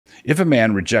If a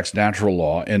man rejects natural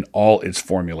law in all its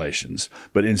formulations,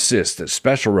 but insists that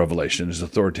special revelation is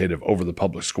authoritative over the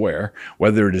public square,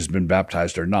 whether it has been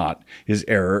baptized or not, his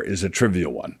error is a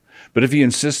trivial one. But if he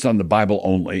insists on the Bible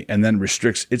only and then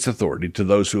restricts its authority to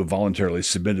those who have voluntarily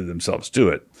submitted themselves to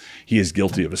it, he is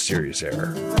guilty of a serious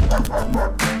error.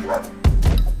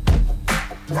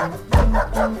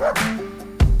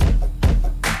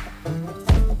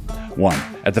 1.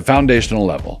 At the foundational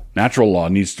level, natural law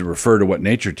needs to refer to what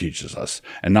nature teaches us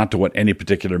and not to what any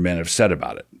particular men have said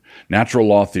about it. Natural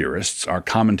law theorists are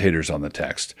commentators on the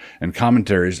text, and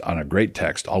commentaries on a great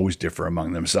text always differ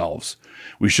among themselves.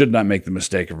 We should not make the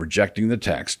mistake of rejecting the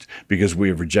text because we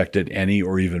have rejected any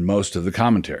or even most of the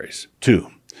commentaries. 2.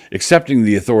 Accepting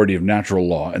the authority of natural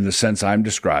law in the sense I am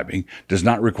describing does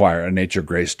not require a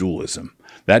nature-grace dualism.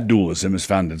 That dualism is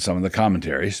found in some of the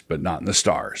commentaries, but not in the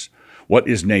stars. What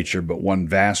is nature but one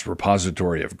vast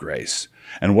repository of grace?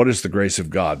 And what is the grace of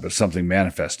God but something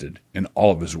manifested in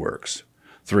all of his works?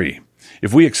 3.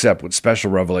 If we accept what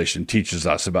special revelation teaches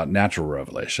us about natural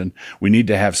revelation, we need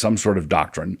to have some sort of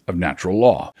doctrine of natural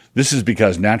law. This is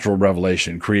because natural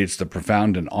revelation creates the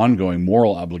profound and ongoing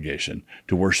moral obligation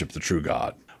to worship the true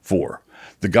God. 4.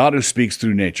 The God who speaks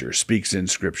through nature speaks in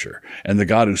Scripture, and the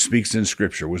God who speaks in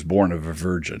Scripture was born of a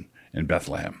virgin in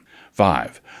Bethlehem.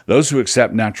 5. Those who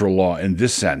accept natural law in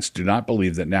this sense do not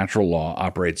believe that natural law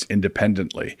operates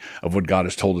independently of what God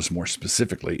has told us more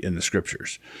specifically in the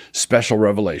Scriptures. Special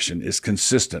revelation is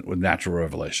consistent with natural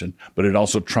revelation, but it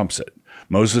also trumps it.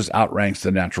 Moses outranks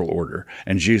the natural order,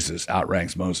 and Jesus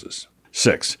outranks Moses.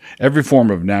 6. Every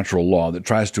form of natural law that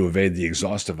tries to evade the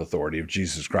exhaustive authority of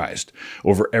Jesus Christ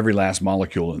over every last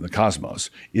molecule in the cosmos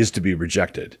is to be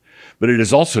rejected. But it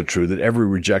is also true that every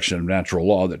rejection of natural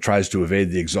law that tries to evade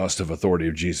the exhaustive authority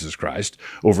of Jesus Christ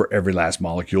over every last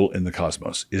molecule in the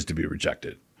cosmos is to be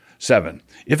rejected. 7.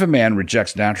 If a man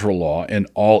rejects natural law in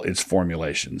all its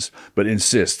formulations, but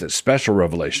insists that special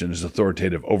revelation is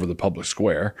authoritative over the public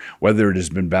square, whether it has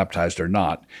been baptized or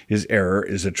not, his error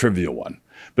is a trivial one.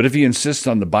 But if he insists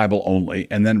on the Bible only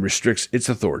and then restricts its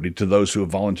authority to those who have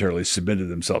voluntarily submitted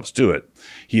themselves to it,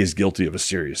 he is guilty of a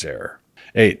serious error.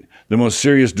 8. The most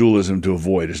serious dualism to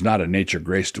avoid is not a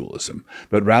nature-grace dualism,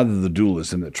 but rather the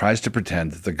dualism that tries to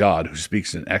pretend that the God who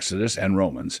speaks in Exodus and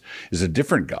Romans is a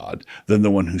different God than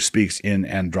the one who speaks in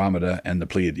Andromeda and the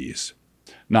Pleiades.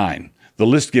 9. The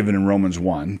list given in Romans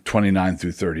 1, 29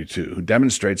 through 32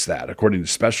 demonstrates that, according to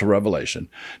special revelation,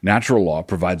 natural law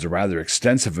provides a rather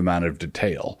extensive amount of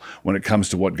detail when it comes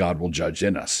to what God will judge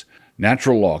in us.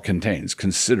 Natural law contains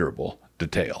considerable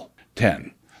detail.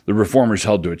 10. The Reformers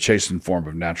held to a chastened form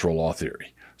of natural law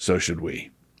theory. So should we.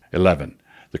 11.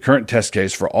 The current test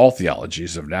case for all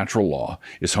theologies of natural law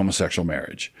is homosexual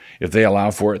marriage. If they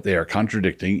allow for it, they are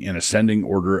contradicting in ascending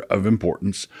order of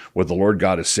importance what the Lord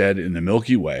God has said in the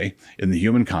Milky Way, in the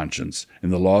human conscience,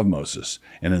 in the law of Moses,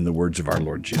 and in the words of our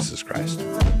Lord Jesus Christ.